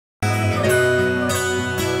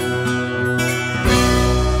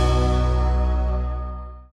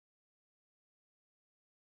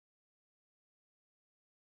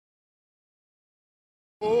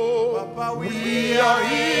We are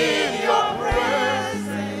in your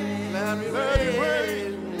presence. Let it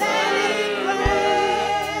rain. Let it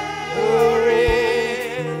rain. Your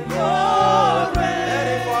rain. Your rain. Let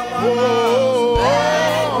it fall on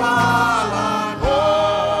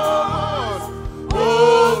us.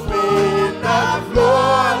 Open the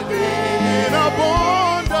floodgate in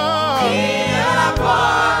abundance. In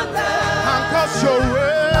abundance. And cause your rain.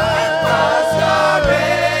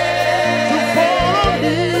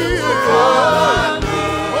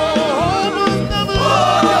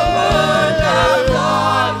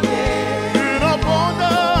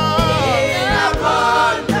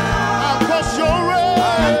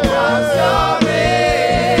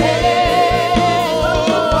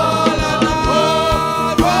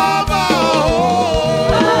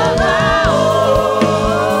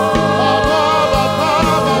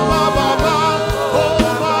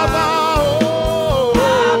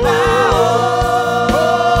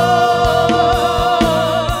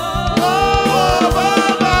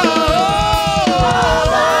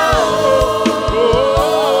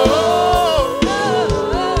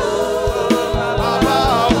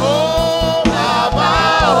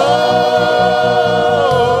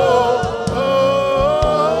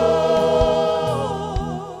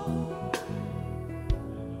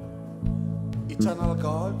 Eternal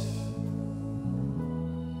God,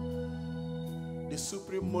 the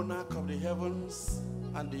supreme monarch of the heavens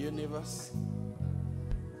and the universe,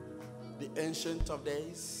 the ancient of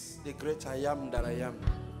days, the great I am that I am,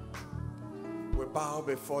 we bow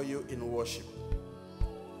before you in worship.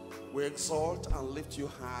 We exalt and lift you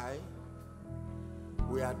high.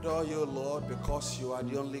 We adore you, Lord, because you are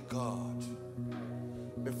the only God.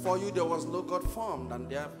 Before you there was no God formed,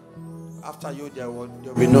 and after you there will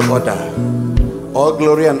be no other. All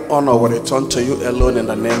glory and honor will return to you alone in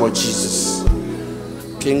the name of Jesus.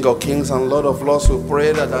 King of kings and Lord of lords, we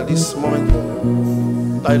pray that at this moment,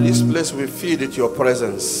 that this place will be filled with your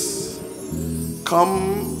presence.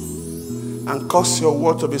 Come and cause your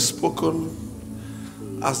word to be spoken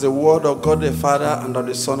as the word of God the Father and of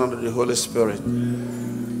the Son and of the Holy Spirit.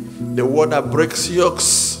 The word that breaks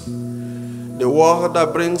yokes, the word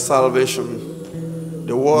that brings salvation,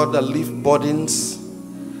 the word that lifts burdens,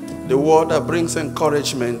 the word that brings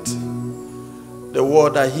encouragement, the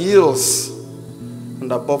word that heals,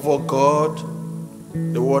 and above all, God,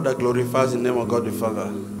 the word that glorifies the name of God the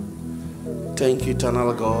Father. Thank you,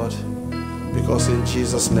 eternal God, because in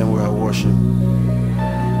Jesus' name we are worshiped.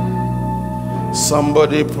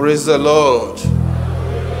 Somebody praise the Lord.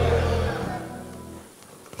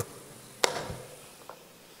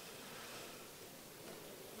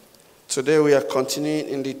 Today we are continuing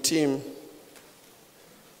in the theme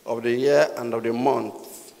of the year and of the month.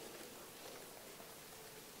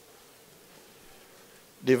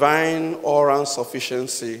 Divine all-round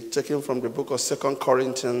sufficiency, taken from the book of 2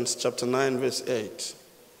 Corinthians chapter 9, verse 8.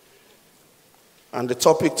 And the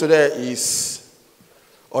topic today is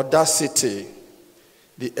Audacity,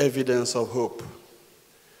 the evidence of hope.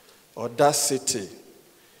 Audacity,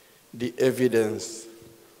 the evidence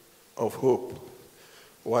of hope.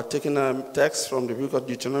 We are taking a text from the book of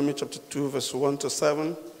Deuteronomy chapter 2, verse 1 to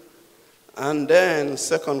 7. And then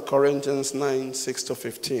 2 Corinthians 9, 6 to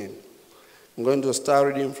 15. I'm going to start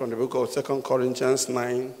reading from the book of 2 Corinthians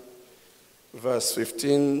 9, verse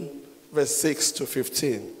 6 to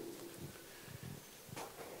 15.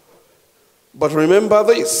 But remember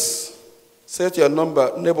this. Say to your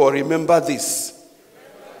neighbor, remember this.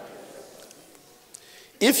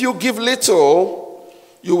 If you give little,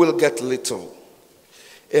 you will get little.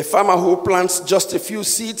 A farmer who plants just a few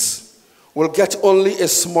seeds will get only a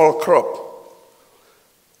small crop.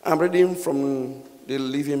 I'm reading from the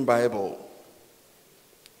Living Bible.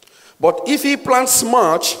 But if he plants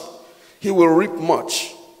much, he will reap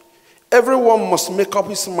much. Everyone must make up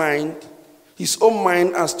his own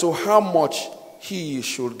mind as to how much he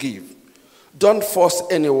should give. Don't force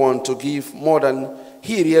anyone to give more than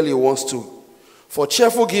he really wants to. For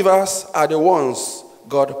cheerful givers are the ones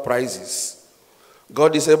God prizes.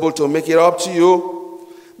 God is able to make it up to you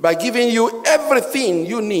by giving you everything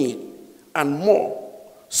you need and more,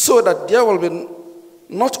 so that there will be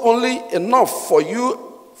not only enough for you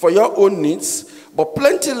for your own needs, but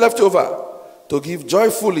plenty left over to give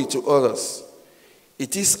joyfully to others.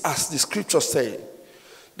 It is as the scriptures say,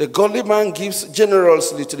 the godly man gives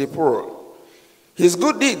generously to the poor. His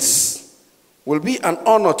good deeds will be an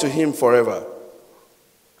honor to him forever.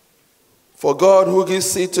 For God, who gives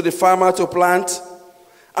seed to the farmer to plant,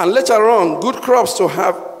 and later on good crops to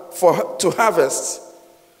harvest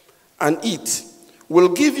and eat, will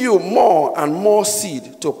give you more and more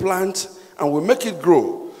seed to plant and will make it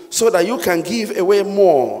grow, so that you can give away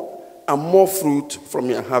more and more fruit from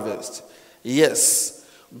your harvest. Yes,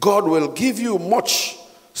 God will give you much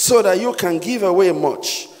so that you can give away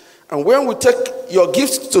much. And when we take your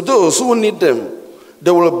gifts to those who need them,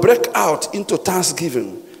 they will break out into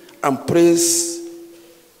thanksgiving and praise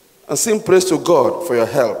and sing praise to God for your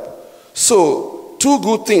help. So, two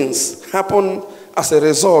good things happen as a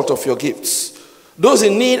result of your gifts. Those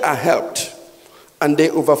in need are helped, and they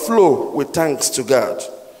overflow with thanks to God.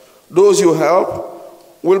 Those you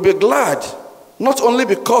help will be glad, not only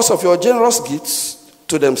because of your generous gifts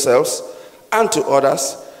to themselves and to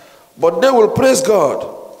others, but they will praise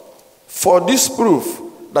God for this proof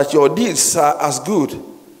that your deeds are as good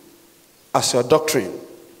as your doctrine.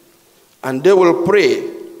 And they will pray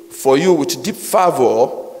for you with deep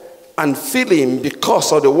fervor and feeling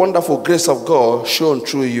because of the wonderful grace of God shown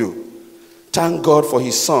through you. Thank God for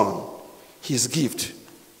his Son, his gift,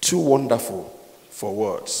 too wonderful for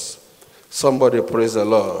words. Somebody praise the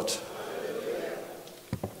Lord.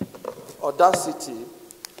 Audacity.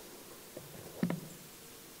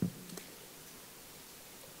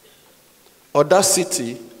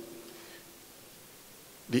 Audacity,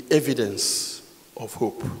 the evidence of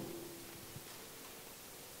hope.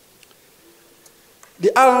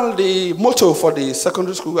 The motto for the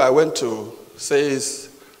secondary school I went to says,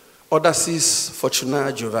 Audacis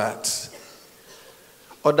Fortuna Juvat.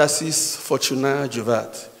 Audacis Fortuna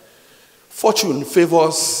Juvat. Fortune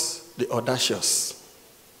favors the audacious.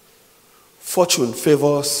 Fortune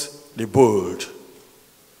favors the bold.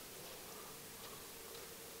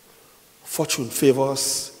 Fortune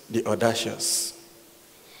favors the audacious.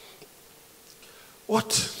 What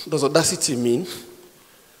does audacity mean?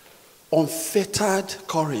 Unfettered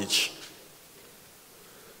courage.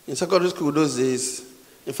 In secondary school those days,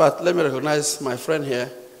 in fact, let me recognize my friend here,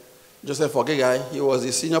 Joseph Odega. He was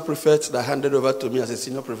the senior prefect that handed over to me as a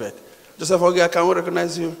senior prefect. Joseph Odega, can we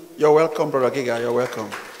recognize you? You're welcome, Brother Odega. You're welcome.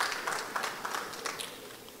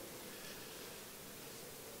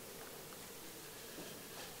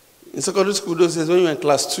 In secondary school those days, when you were in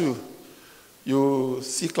class 2, you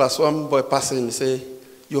see class 1 boy passing and say,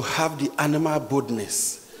 you have the animal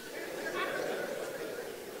boldness,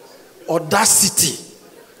 audacity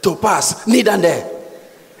to pass, need and there.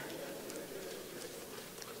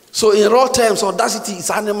 So in raw terms, audacity is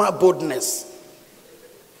animal boldness.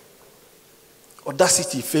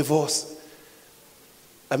 Audacity favors,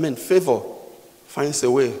 favor finds a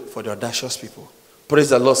way for the audacious people. Praise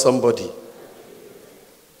the Lord, somebody.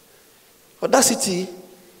 Audacity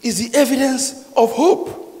is the evidence of hope.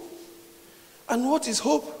 And what is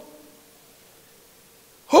hope?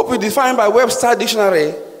 Hope is defined by Webster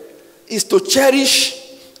Dictionary is to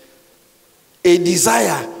cherish a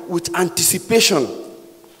desire with anticipation,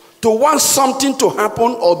 to want something to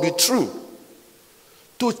happen or be true,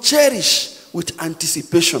 to cherish with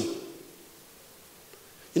anticipation.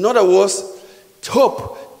 In other words,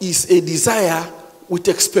 hope is a desire with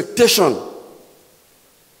expectation.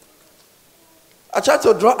 I try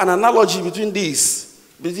to draw an analogy between this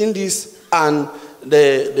and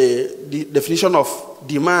the definition of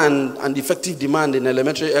demand and effective demand in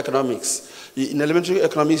elementary economics. In elementary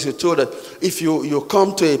economics, you're told that if you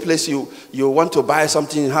come to a place, you want to buy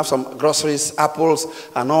something, you have some groceries, apples,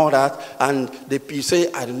 and all that, and you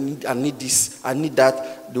say, I need this, I need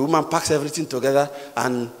that. The woman packs everything together,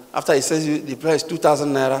 and after he says the price is 2,000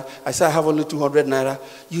 naira, I say I have only 200 naira.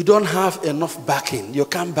 You don't have enough backing. You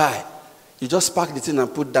can't buy. You just pack the thing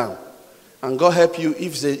and put down. And God help you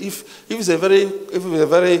if it's a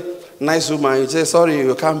very nice woman, you say, sorry,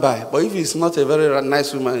 you can't buy. But if it's not a very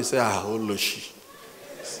nice woman, you say, oh, loshi.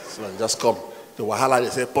 So just come. The wahala, they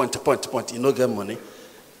say, point, you don't get money.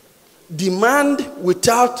 Demand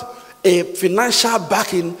without a financial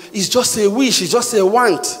backing is just a wish, it's just a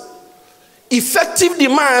want. Effective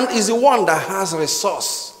demand is the one that has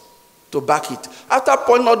resource to back it. After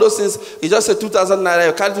pointing all those things, you just say 2,000 naira,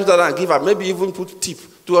 you carry 2,000 and give her, maybe even put tip,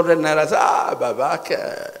 200 naira, say,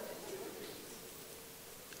 babake.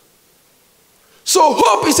 So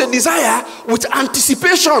hope is a desire with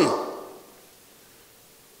anticipation.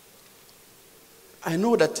 I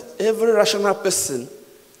know that every rational person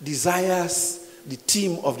desires the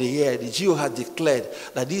theme of the year. The GO has declared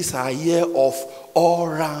that this is a year of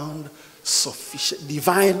all-round sufficient,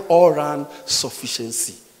 divine all-round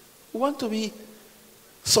sufficiency. We want to be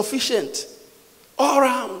sufficient all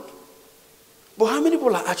around. But how many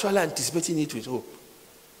people are actually anticipating it with hope?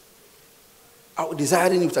 Are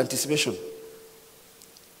desiring it with anticipation?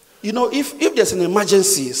 You know, if there's an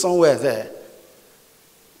emergency somewhere there,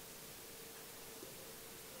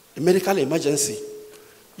 a medical emergency,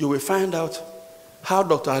 you will find out how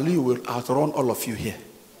Dr. Ali will outrun all of you here.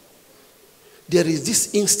 There is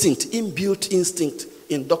this instinct, inbuilt instinct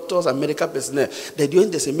in doctors and medical personnel that when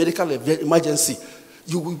there's a medical emergency,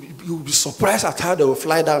 you will be surprised at how they will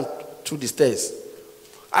fly down through the stairs.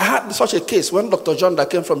 I had such a case when Dr. John that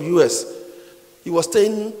came from US. He was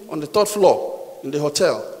staying on the 3rd floor in the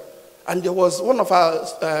hotel. And there was one of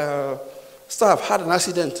our staff had an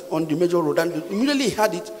accident on the major road. And immediately he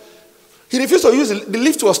had it. He refused to use it. The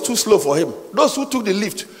lift was too slow for him. Those who took the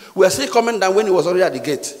lift were still coming down when he was already at the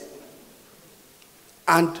gate.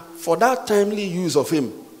 And for that timely use of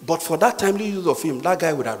him, that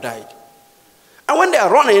guy would have died. And when they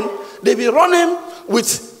are running, they be running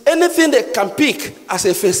with anything they can pick as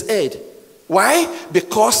a first aid. Why?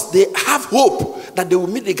 Because they have hope that they will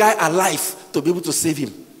meet the guy alive to be able to save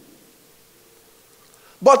him.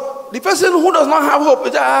 But the person who does not have hope,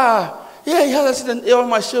 he has an accident on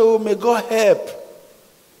my show, may God help.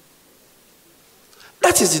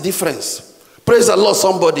 That is the difference. Praise the Lord,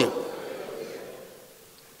 somebody.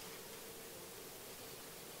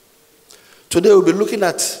 Today we'll be looking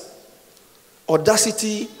at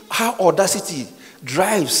Audacity, how Audacity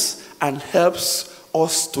drives and helps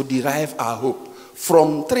us to derive our hope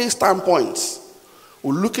from 3 standpoints.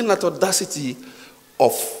 We're looking at Audacity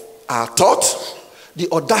of our thought, the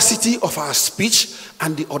audacity of our speech,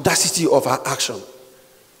 and the audacity of our action.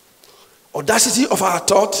 Audacity of our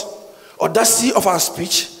thought, audacity of our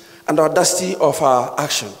speech, and the audacity of our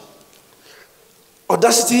action.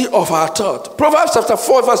 Audacity of our thought. Proverbs chapter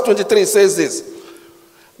 4 verse 23 says this: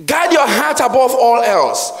 guide your heart above all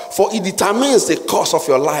else, for it determines the course of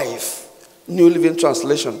your life. New Living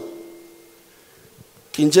Translation.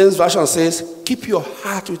 King James Version says, keep your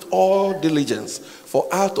heart with all diligence, for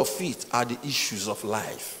out of it are the issues of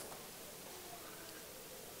life.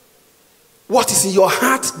 What is in your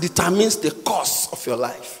heart determines the course of your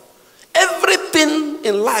life. Everything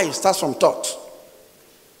in life starts from thought.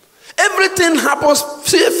 Everything happens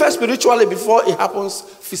first spiritually before it happens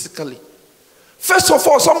physically. First of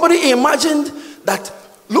all, somebody imagined that,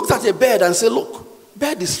 looked at a bird and said, look,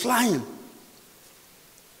 bird is flying.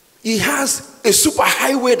 He has a super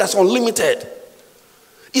highway that's unlimited.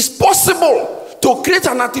 It's possible to create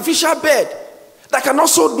an artificial bird that can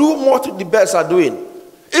also do what the birds are doing.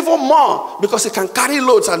 Even more, because it can carry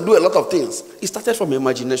loads and do a lot of things. It started from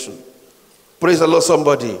imagination. Praise the Lord,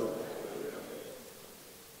 somebody.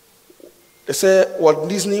 They say Walt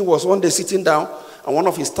Disney was one day sitting down, and one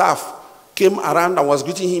of his staff came around and was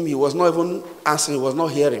greeting him. He was not even answering, he was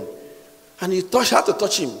not hearing. And he had to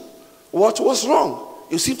touch him. What was wrong?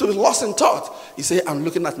 You seem to be lost in thought. He said, I'm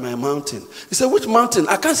looking at my mountain. He said, which mountain?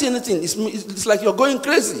 I can't see anything. It's like you're going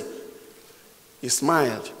crazy. He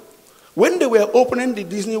smiled. When they were opening the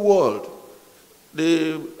Disney World,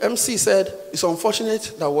 the MC said, it's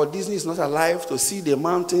unfortunate that Walt Disney is not alive to see the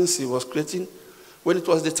mountains he was creating. When it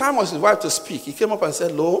was the time of his wife to speak, he came up and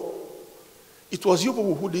said, Lo, it was you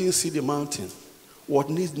people who didn't see the mountain.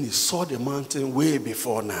 Walt Disney saw the mountain way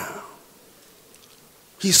before now.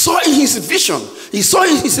 He saw in his vision. He saw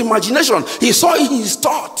in his imagination. He saw in his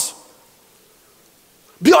thought.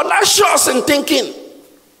 Be audacious in thinking.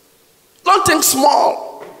 Don't think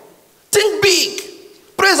small. Think big.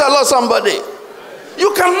 Praise the Lord, somebody.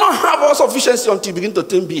 You cannot have all sufficiency until you begin to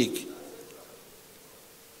think big.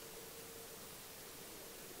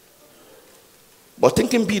 But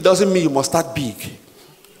thinking big doesn't mean you must start big.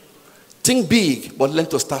 Think big, but learn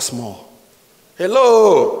to start small.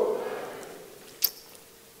 Hello.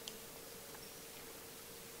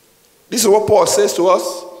 This is what Paul says to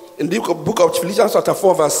us in the book of Philippians chapter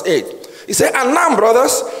 4 verse 8. He said, and now,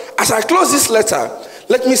 brothers, as I close this letter,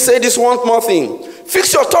 let me say this one more thing.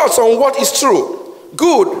 Fix your thoughts on what is true,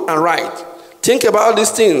 good, and right. Think about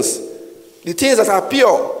these things, the things that are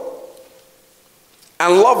pure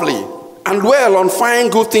and lovely, and dwell on fine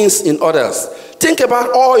good things in others. Think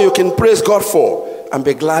about all you can praise God for and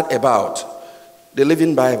be glad about. The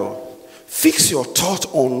Living Bible. Fix your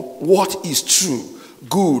thought on what is true,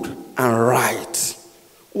 good, and right.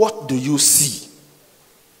 What do you see?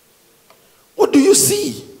 What do you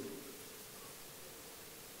see?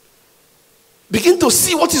 Begin to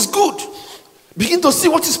see what is good. Begin to see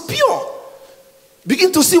what is pure.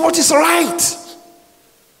 Begin to see what is right.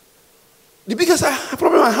 The biggest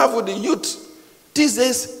problem I have with the youth these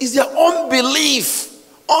days is their unbelief.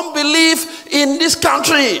 Unbelief in this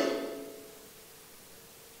country.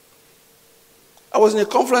 I was in a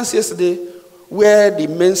conference yesterday where the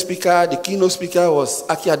main speaker, the keynote speaker was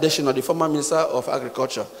Aki Adesina, the former Minister of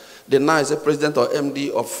Agriculture. The now is the President or MD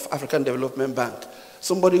of African Development Bank.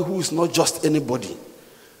 Somebody who is not just anybody.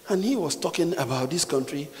 And he was talking about this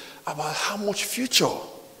country, about how much future.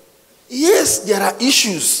 Yes, there are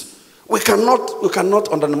issues. We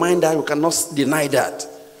cannot undermine that. We cannot deny that.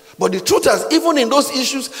 But the truth is, even in those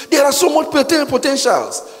issues, there are so much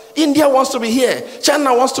potentials. India wants to be here.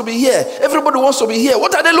 China wants to be here. Everybody wants to be here.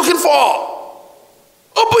 What are they looking for?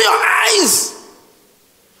 Open your eyes.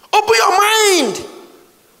 Open your mind.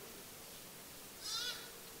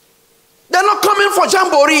 They're not coming for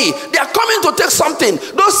jamboree. They are coming to take something.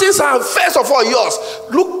 Those things are first of all yours.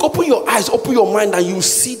 Look, open your eyes, open your mind, and you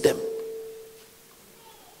see them.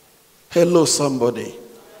 Hello, somebody.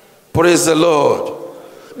 Praise the Lord.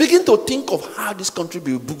 Begin to think of how this country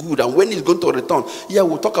will be good and when it's going to return. Yeah,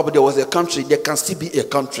 we'll talk about there was a country. There can still be a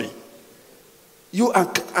country. You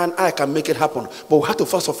and I can make it happen. But we have to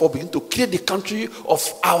first of all begin to create the country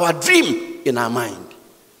of our dream in our mind.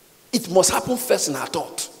 It must happen first in our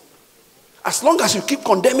thought. As long as you keep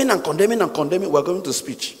condemning and condemning and condemning, we're going to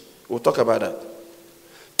speech. We'll talk about that.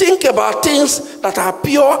 Think about things that are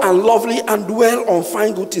pure and lovely and dwell on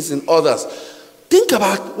fine good things in others. Think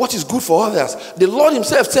about what is good for others. The Lord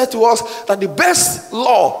himself said to us that the best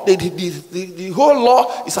law, the whole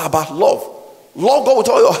law is about love. Love God with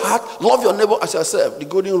all your heart. Love your neighbor as yourself. The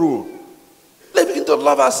golden rule. Let's begin to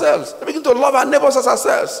love ourselves. Let's begin to love our neighbors as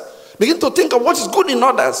ourselves. Begin to think of what is good in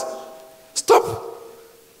others. Stop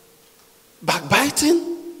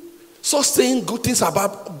backbiting. So saying good things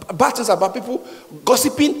about, bad things about people.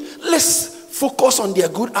 Gossiping. Let's focus on their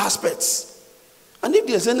good aspects. And if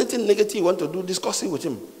there's anything negative you want to do, discuss it with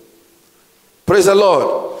him. Praise the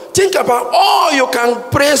Lord. Think about all you can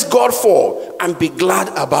praise God for and be glad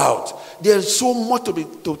about. There's so much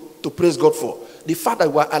to praise God for. The fact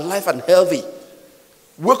that we are alive and healthy.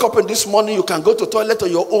 Wake up in this morning, you can go to the toilet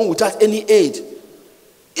on your own without any aid.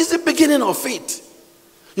 It's the beginning of it.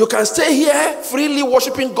 You can stay here freely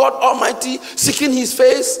worshiping God Almighty, seeking his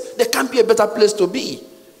face. There can't be a better place to be.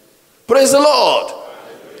 Praise the Lord.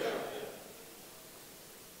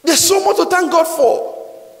 There's so much to thank God for.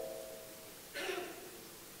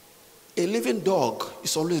 A living dog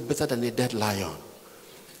is always better than a dead lion.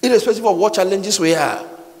 Irrespective of what challenges we are,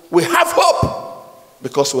 we have hope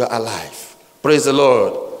because we're alive. Praise the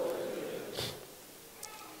Lord.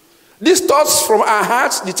 These thoughts from our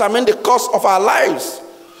hearts determine the course of our lives.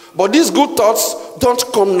 But these good thoughts don't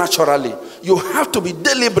come naturally. You have to be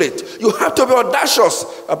deliberate. You have to be audacious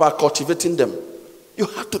about cultivating them. You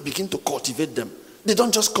have to begin to cultivate them. They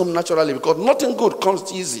don't just come naturally because nothing good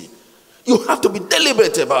comes easy. You have to be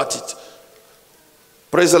deliberate about it.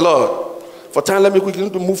 Praise the Lord. For time, let me quickly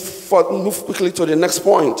move quickly to the next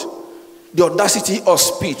point. The audacity of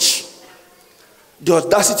speech. The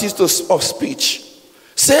audacity of speech.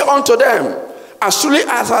 Say unto them, as truly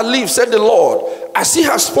as I live, said the Lord, as he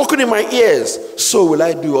has spoken in my ears, so will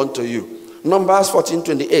I do unto you. Numbers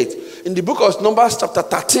 14:28. In the book of Numbers chapter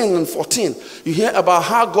 13 and 14, you hear about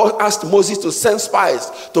how God asked Moses to send spies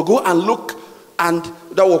to go and look, and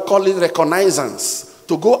that will call it reconnaissance,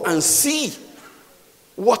 to go and see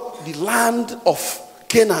what the land of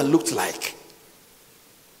Canaan looked like.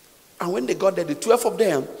 And when they got there, the 12 of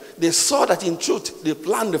them, they saw that in truth, the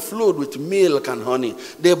land flowed with milk and honey.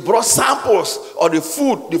 They brought samples of the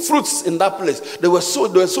food, the fruits in that place. They were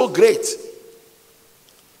so great.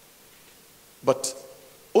 But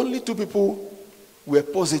only 2 people were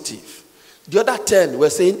positive. The other 10 were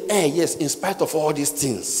saying, yes, in spite of all these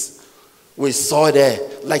things, we saw there,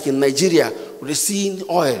 like in Nigeria, we're seeing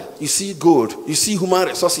oil, you see gold, you see human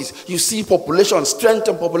resources, you see population, strength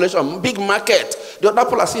and population, big market. The other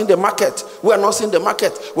people are seeing the market. We are not seeing the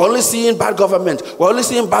market. We're only seeing bad government. We're only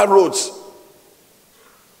seeing bad roads.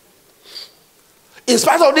 In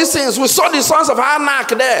spite of these things, we saw the sons of Anak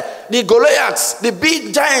there, the Goliaths, the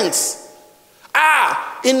big giants.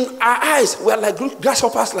 In our eyes, we are like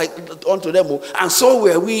grasshoppers like unto them, and so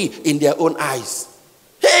were we in their own eyes.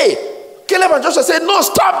 Hey, Caleb and Joshua said, no,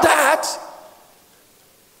 stop that.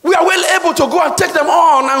 We are well able to go and take them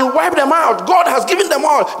on and wipe them out. God has given them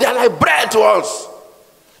all. They are like bread to us.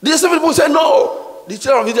 These people said, no. The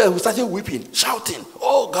children of Israel started weeping, shouting,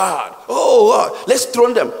 oh God, oh God, let's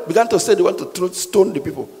stone them. Began to say they want to stone the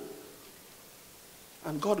people.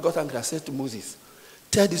 And God got angry and said to Moses,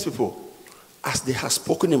 tell these people, as they have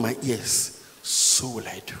spoken in my ears, so will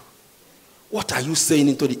I do. What are you saying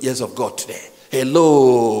into the ears of God today?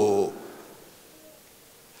 Hello.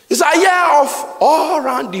 It's a year of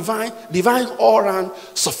all-round divine all-round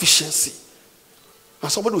sufficiency.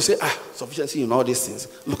 And somebody will say, sufficiency in all these things.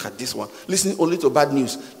 Look at this one. Listen only to bad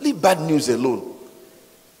news. Leave bad news alone.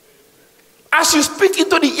 As you speak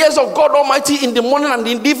into the ears of God Almighty in the morning and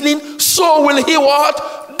in the evening, so will he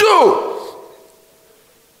what? Do.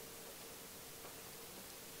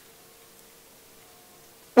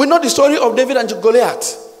 We know the story of David and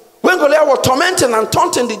Goliath. When Goliath was tormenting and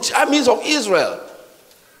taunting the armies of Israel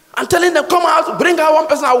and telling them, come out, bring out one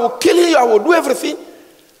person, I will kill you, I will do everything.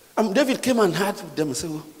 And David came and had them and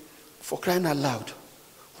said, oh, for crying out loud,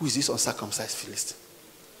 who is this uncircumcised Philistine?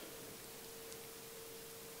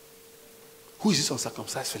 Who is this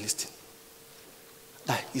uncircumcised Philistine?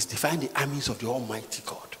 That is defying the armies of the Almighty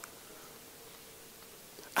God.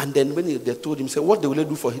 And then when they told him, say, what they will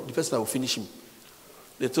do for the person that will finish him?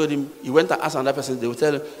 They told him, he went and asked another person, they will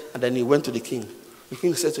tell him, and then he went to the king. The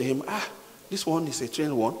king said to him, this one is a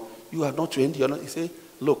trained one. You are not trained. You are not. He said,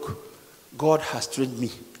 look, God has trained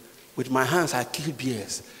me. With my hands, I kill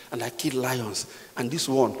bears and I kill lions. And this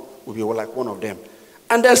one will be like one of them.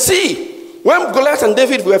 And then see, when Goliath and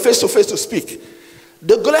David were face to face to speak,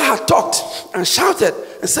 the Goliath had talked and shouted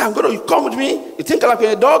and said, you come with me. You think like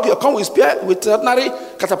a dog, you come with spear, with ordinary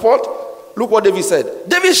catapult. Look what David said.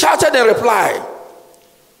 David shouted in reply.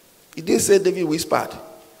 He didn't say David whispered.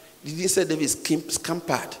 He didn't say David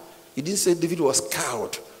scampered. He didn't say David was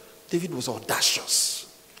cowed. David was audacious.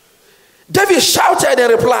 David shouted in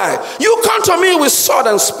reply, you come to me with sword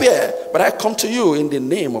and spear, but I come to you in the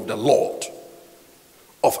name of the Lord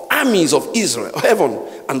of armies of Israel, heaven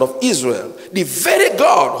and of Israel, the very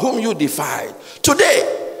God whom you defied.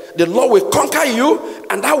 Today, the Lord will conquer you,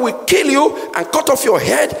 and I will kill you and cut off your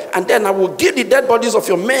head, and then I will give the dead bodies of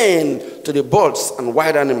your men to the birds and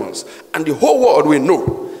wild animals. And the whole world will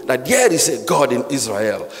know that there is a God in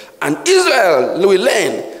Israel. And Israel will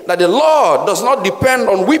learn that the Lord does not depend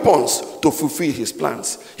on weapons to fulfill his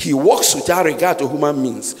plans. He works without regard to human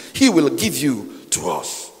means. He will give you to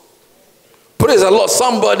us. Praise the Lord,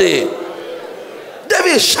 somebody.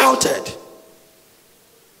 David shouted.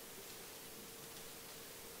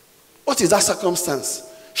 What is that circumstance?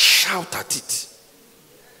 Shout at it.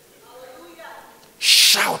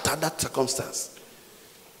 Shout at that circumstance.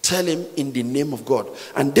 Tell him in the name of God.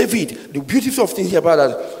 And David, the beautiful thing here about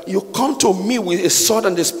that, you come to me with a sword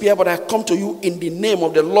and a spear, but I come to you in the name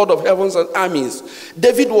of the Lord of heavens and armies.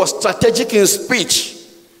 David was strategic in speech.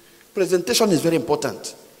 Presentation is very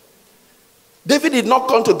important. David did not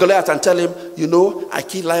come to Goliath and tell him, I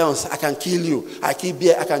kill lions, I can kill you. I kill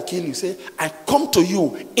bear, I can kill you. Say, I come to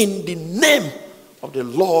you in the name of the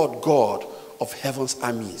Lord God of heaven's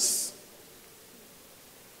armies.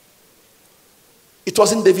 It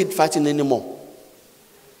wasn't David fighting anymore.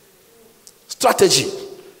 Strategy.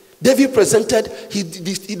 David presented, he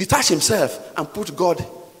detached himself and put God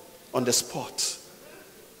on the spot.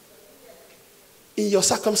 In your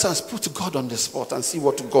circumstance, put God on the spot and see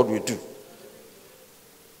what God will do.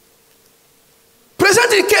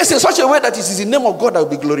 Present the case in such a way that it is the name of God that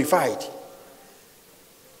will be glorified.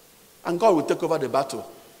 And God will take over the battle.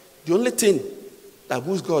 The only thing that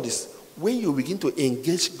moves God is when you begin to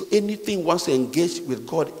engage, anything wants to engage with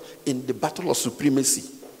God in the battle of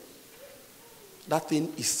supremacy, that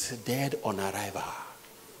thing is dead on arrival.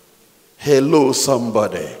 Hello,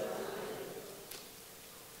 somebody.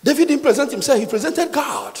 David didn't present himself, he presented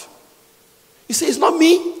God. He said, it's not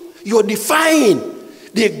me. You're defying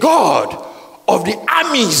the God of the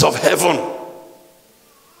armies of heaven.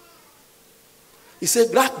 He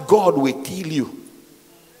said, that God will kill you.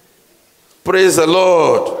 Praise the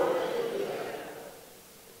Lord.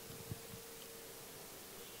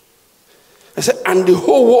 I said, and the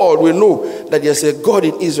whole world will know that there's a God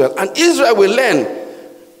in Israel. And Israel will learn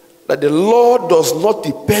that the Lord does not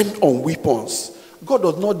depend on weapons. God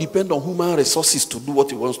does not depend on human resources to do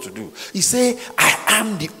what he wants to do. He said, I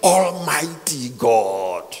am the Almighty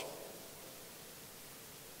God.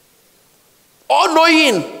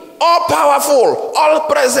 All-knowing, all-powerful,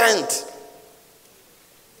 all-present.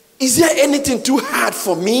 Is there anything too hard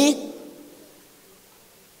for me?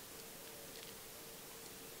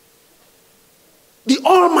 The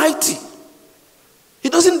Almighty. He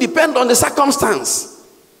doesn't depend on the circumstance.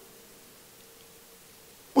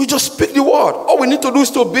 We just speak the word. All we need to do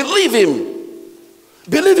is to believe him.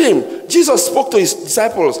 Believe him. Jesus spoke to his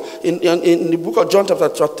disciples in the book of John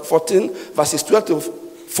chapter 14, verses 12 to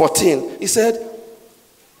 14. He said,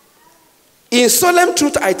 in solemn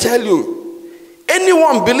truth I tell you,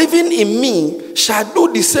 anyone believing in me shall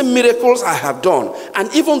do the same miracles I have done,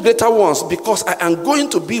 and even greater ones, because I am going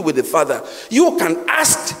to be with the Father. You can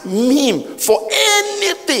ask him for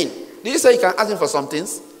anything. Did you say you can ask him for some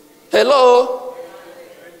things? Hello?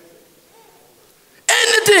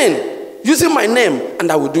 Anything using my name,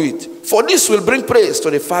 and I will do it. For this will bring praise to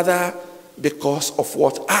the Father because of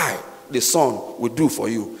what I, the Son, will do for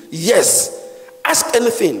you. Yes, ask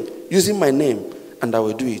anything using my name, and I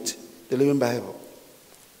will do it. The Living Bible.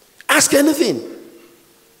 Ask anything.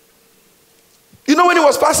 You know, when he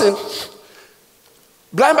was passing,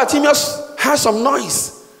 blind Bartimaeus heard some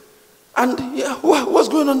noise. And yeah, what's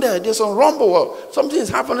going on there? There's some rumble or something is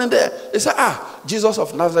happening there. They say, Jesus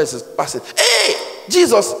of Nazareth is passing. Hey,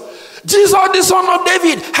 Jesus, the son of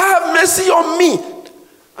David, have mercy on me.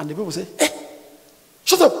 And the people say, hey,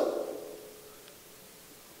 shut up.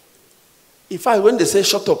 In fact, when they say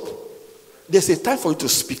shut up, there's a time for you to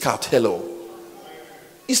speak out. Hello.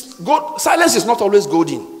 Silence is not always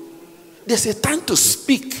golden. There's a time to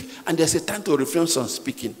speak and there's a time to refrain from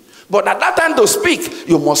speaking. But at that time to speak,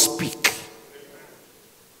 you must speak.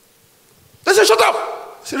 They say, shut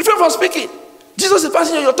up. Say, refrain from speaking. Jesus is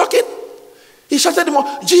passing you, you're talking. He shouted him,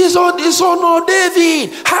 Jesus, the son of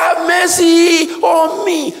David, have mercy on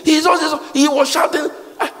me. He was shouting.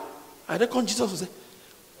 I reckon Jesus would say,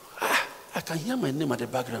 I can hear my name at the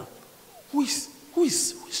background. Who is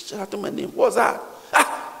shouting my name? What's that?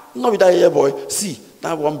 Not with that here, boy. See,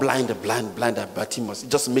 that one blind Bartimaeus,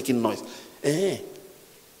 just making noise.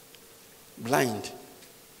 Blind.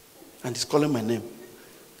 And he's calling my name.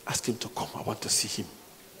 Ask him to come. I want to see him.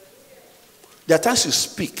 There are times you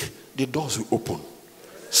speak, the doors will open.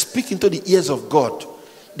 Speak into the ears of God,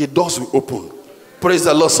 the doors will open. Praise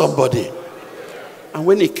the Lord, somebody. And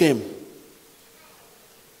when he came, he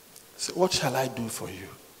said, what shall I do for you?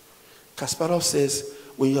 Kasparov says,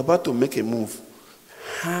 when you're about to make a move,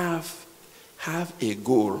 have a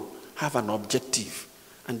goal, have an objective,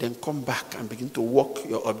 and then come back and begin to walk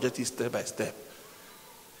your objective step by step.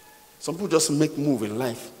 Some people just make move in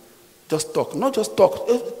life. Just talk. Not just talk.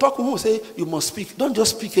 Talk more, say you must speak. Don't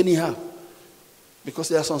just speak anyhow. Because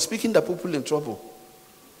there are some speaking that people in trouble.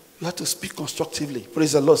 You have to speak constructively.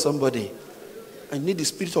 Praise the Lord, somebody. I need the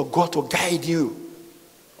Spirit of God to guide you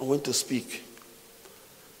on when to speak.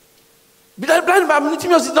 Blind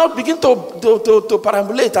Bartimaeus did not begin to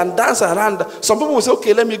perambulate and dance around. Some people will say,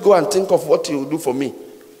 okay, let me go and think of what you will do for me.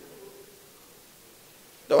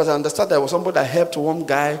 There was, I understand, there was somebody that helped one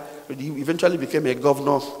guy. He eventually became a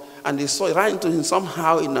governor. And they ran into him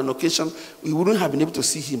somehow in an occasion. We wouldn't have been able to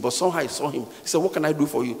see him, but somehow I saw him. He said, what can I do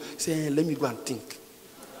for you? He said, hey, let me go and think.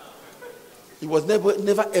 He was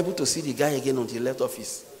never able to see the guy again until he left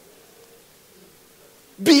office.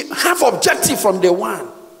 Have objective from day one.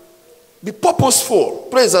 Be purposeful.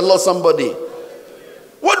 Praise the Lord, somebody.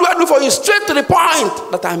 What do I do for you? Straight to the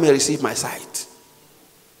point, that I may receive my sight.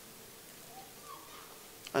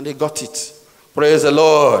 And they got it. Praise the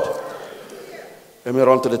Lord. Let me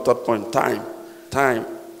run to the third point. Time.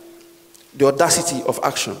 The audacity of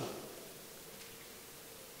action.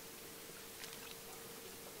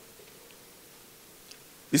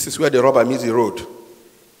 This is where the rubber meets the road.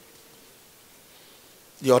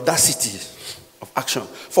 The audacity of action.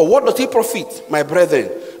 For what doth it profit, my brethren,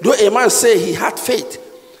 though a man say he hath faith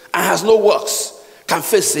and has no works, can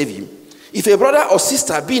faith save him? If a brother or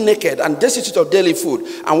sister be naked and destitute of daily food,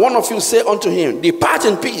 and one of you say unto him, depart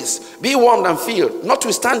in peace, be warmed and filled,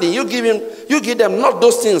 notwithstanding you give them not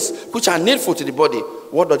those things which are needful to the body,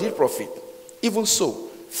 what doth it profit? Even so,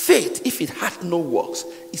 faith, if it hath no works,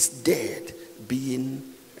 is dead, being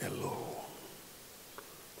alone.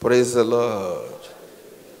 Praise the Lord.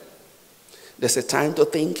 There's a time to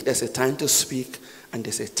think, there's a time to speak, and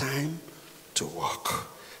there's a time to walk.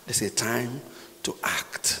 There's a time to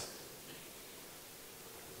act.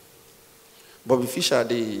 Bobby Fischer,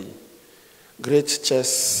 the great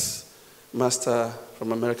chess master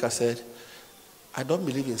from America, said, I don't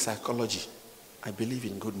believe in psychology. I believe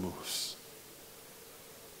in good moves.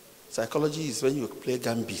 Psychology is when you play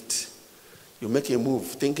gambit. You make a move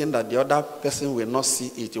thinking that the other person will not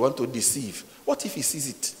see it. You want to deceive. What if he sees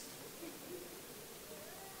it?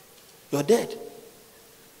 You're dead.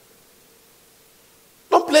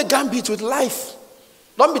 Don't play gambit with life.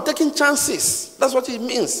 Don't be taking chances. That's what it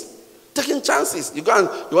means. Taking chances. You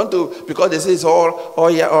want to, because they say it's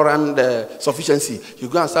all year around sufficiency. You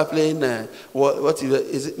go and start playing, what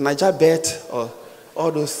is it, Niger Bet or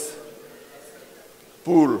all those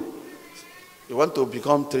pool. You want to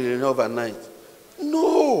become trillionaire overnight.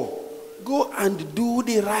 No. Go and do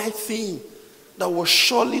the right thing that will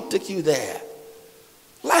surely take you there.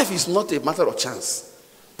 Life is not a matter of chance.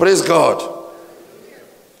 Praise God.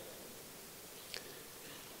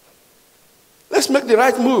 Let's make the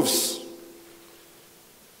right moves.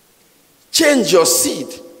 Change your seed.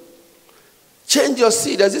 Change your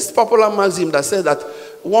seed. There's this popular maxim that says that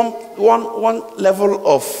one level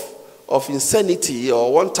of insanity,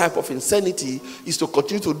 or one type of insanity, is to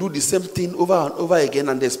continue to do the same thing over and over again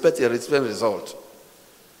and expect a different result.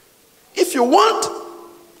 If you want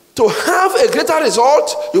to have a greater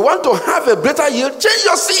result, you want to have a better yield, change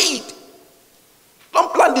your seed.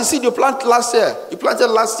 Don't plant the seed you planted last year. You planted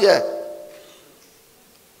last year.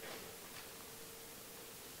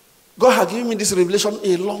 God had given me this revelation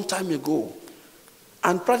a long time ago.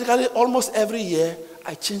 And practically almost every year,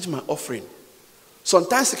 I change my offering.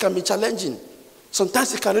 Sometimes it can be challenging.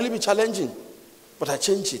 Sometimes it can really be challenging. But I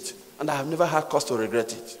change it. And I have never had cause to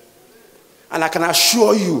regret it. And I can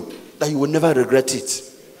assure you that you will never regret it.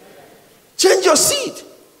 Change your seed.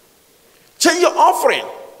 Change your offering.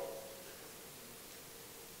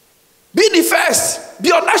 Be the first.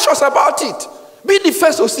 Be audacious about it. Be the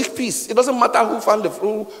first to seek peace. It doesn't matter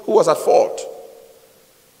who was at fault.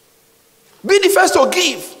 Be the first to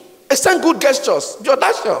give. Extend good gestures. Be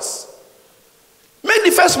audacious. Make the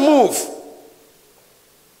first move.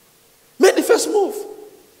 Make the first move.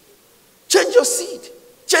 Change your seed.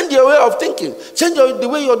 Change your way of thinking. Change the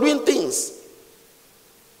way you're doing things.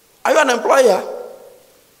 Are you an employer?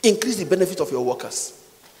 Increase the benefit of your workers.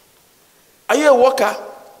 Are you a worker?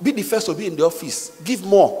 Be the first to be in the office. Give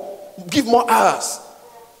more. Give more hours.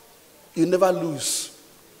 You never lose.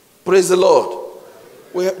 Praise the Lord.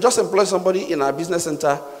 We just employed somebody in our business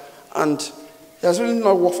center, and he has really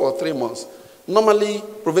not worked for 3 months. Normally,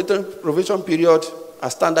 probation period, our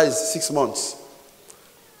standard is 6 months.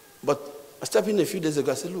 But I stepped in a few days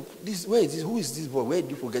ago. I said, look, where is this? Who is this boy? Where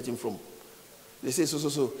did you get him from? They say,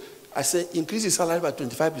 so. I said, increase his salary by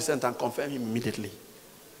 25% and confirm him immediately.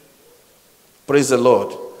 Praise the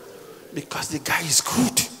Lord. Because the guy is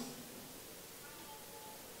good.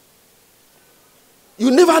 You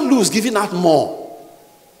never lose giving out more.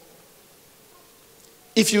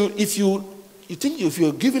 If you think if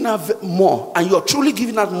you're giving out more and you're truly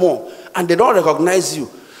giving out more and they don't recognize you,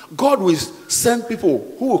 God will send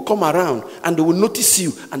people who will come around and they will notice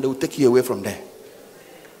you and they will take you away from there.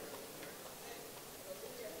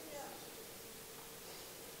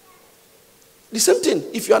 The same thing,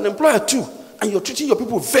 if you're an employer too and you're treating your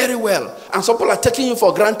people very well and some people are taking you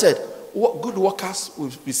for granted, good workers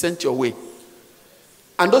will be sent your way.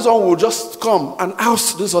 And those one will just come and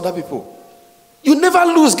oust those other people. You never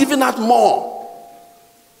lose giving out more.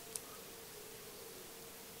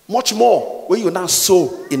 Much more when you now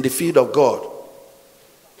sow in the field of God.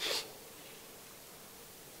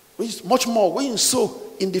 Much more when you sow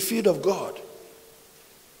in the field of God.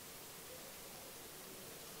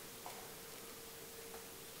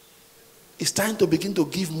 It's time to begin to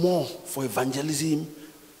give more for evangelism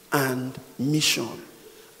and mission.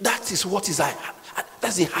 That is what is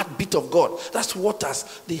that's the heartbeat of God. That's what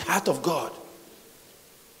is the heart of God.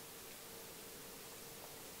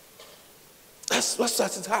 That's what's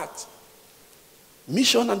at his heart.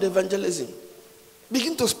 Mission and evangelism.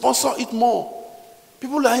 Begin to sponsor it more.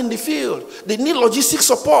 People are in the field. They need logistic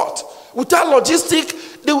support. Without logistic,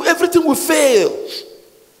 everything will fail.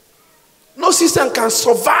 No system can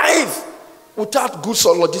survive without good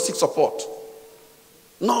logistic support.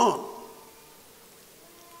 None.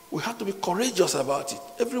 We have to be courageous about it.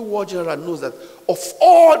 Every war general knows that of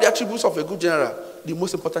all the attributes of a good general, the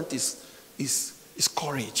most important is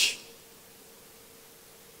courage.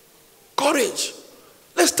 Courage.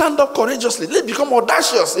 Let's stand up courageously. Let's become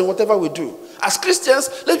audacious in whatever we do. As Christians,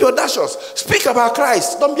 let's be audacious. Speak about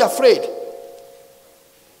Christ. Don't be afraid.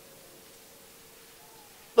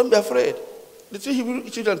 Don't be afraid. The two Hebrew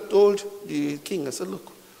children told the king, I said,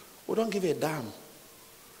 look, we don't give a damn.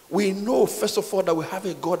 We know, first of all, that we have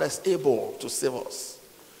a God that's able to save us.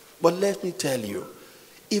 But let me tell you,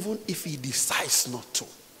 even if he decides not to,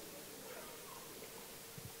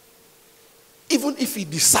 even if he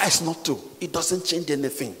decides not to, it doesn't change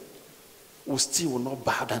anything. We still will not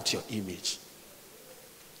bow down to your image.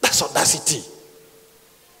 That's audacity.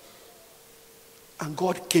 And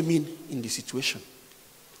God came in the situation.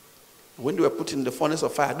 When they were put in the furnace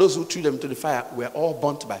of fire, those who threw them to the fire were all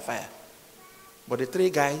burnt by fire. But the three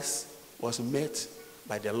guys was met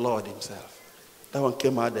by the Lord himself. That one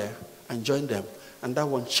came out there and joined them. And that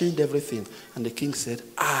one changed everything. And the king said,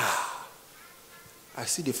 I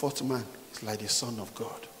see the fourth man is like the Son of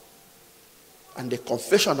God. And the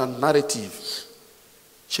confession and narrative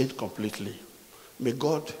changed completely. May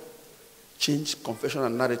God change confession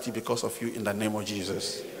and narrative because of you in the name of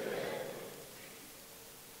Jesus.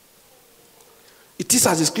 It is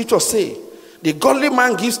as the scriptures say, the godly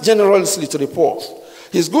man gives generously to the poor.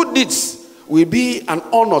 His good deeds will be an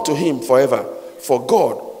honor to him forever. For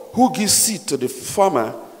God, who gives seed to the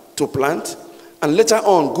farmer to plant, and later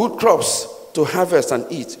on good crops to harvest and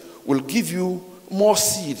eat, will give you more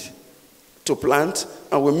seed to plant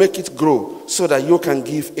and will make it grow so that you can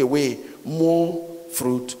give away more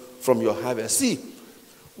fruit from your harvest. See,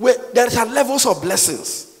 there are levels of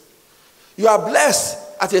blessings. You are blessed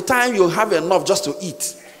at a time you have enough just to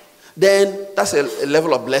eat. Then that's a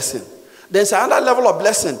level of blessing. There's another level of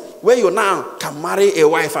blessing where you now can marry a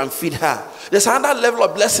wife and feed her. There's another level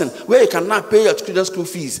of blessing where you can now pay your children's school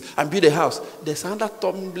fees and build a house. There's another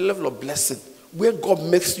level of blessing where God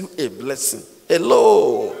makes you a blessing.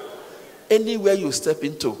 Hello. Anywhere you step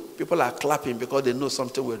into, people are clapping because they know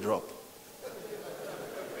something will drop.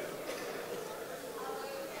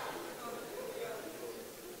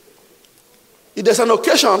 If there's an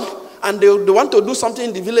occasion and they want to do something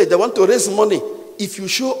in the village, they want to raise money, if you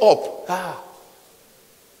show up,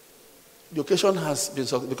 the occasion has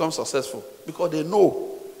become successful because they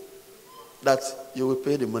know that you will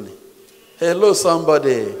pay the money. Hello,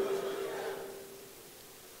 somebody.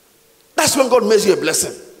 That's when God makes you a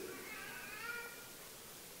blessing.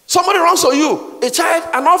 Somebody runs for you, a child,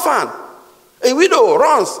 an orphan, a widow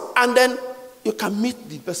runs, and then you can meet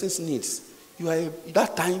the person's needs.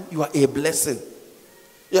 That time, you are a blessing.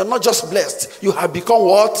 You are not just blessed. You have become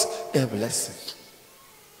what? A blessing.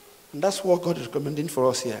 And that's what God is recommending for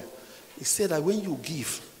us here. He said that when you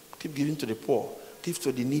give, keep giving to the poor, give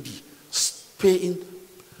to the needy, pay in,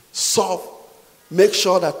 solve, make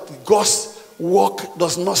sure that God's work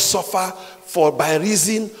does not suffer by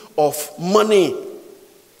reason of money.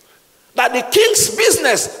 That the king's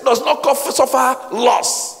business does not suffer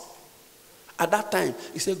loss. At that time,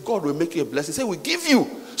 he said, God will make you a blessing. He said, we give you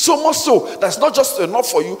so much so that's not just enough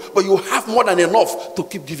for you, but you have more than enough to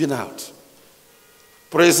keep giving out.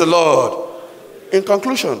 Praise the Lord. In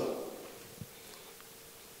conclusion,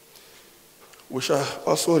 we shall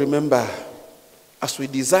also remember, as we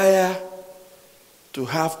desire to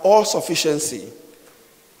have all sufficiency,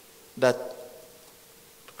 that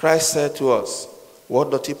Christ said to us,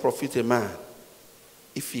 what doth it profit a man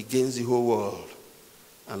if he gains the whole world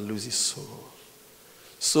and loses his soul?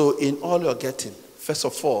 So in all you're getting, first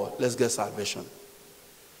of all, let's get salvation.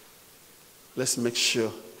 Let's make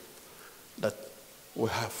sure that we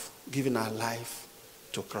have given our life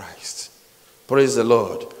to Christ. Praise the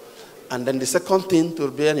Lord. And then the second thing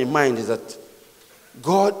to bear in mind is that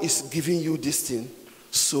God is giving you this thing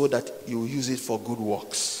so that you use it for good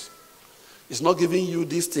works. It's not giving you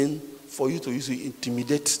this thing for you to use it to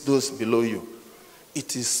intimidate those below you.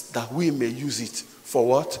 It is that we may use it for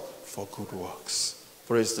what? For good works.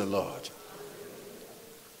 Praise the Lord.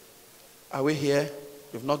 Are we here?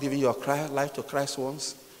 You've not given your life to Christ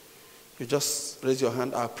once? You just raise your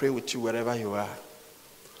hand. I'll pray with you wherever you are.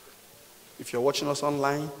 If you're watching us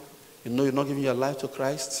online, you know you're not giving your life to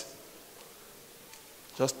Christ.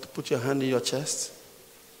 Just put your hand in your chest.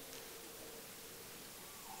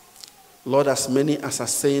 Lord, as many as are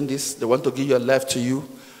saying this, they want to give your life to you.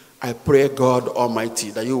 I pray, God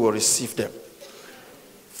Almighty, that you will receive them.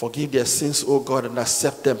 Forgive their sins, O God, and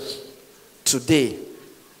accept them today,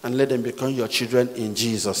 and let them become your children in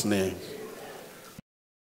Jesus' name.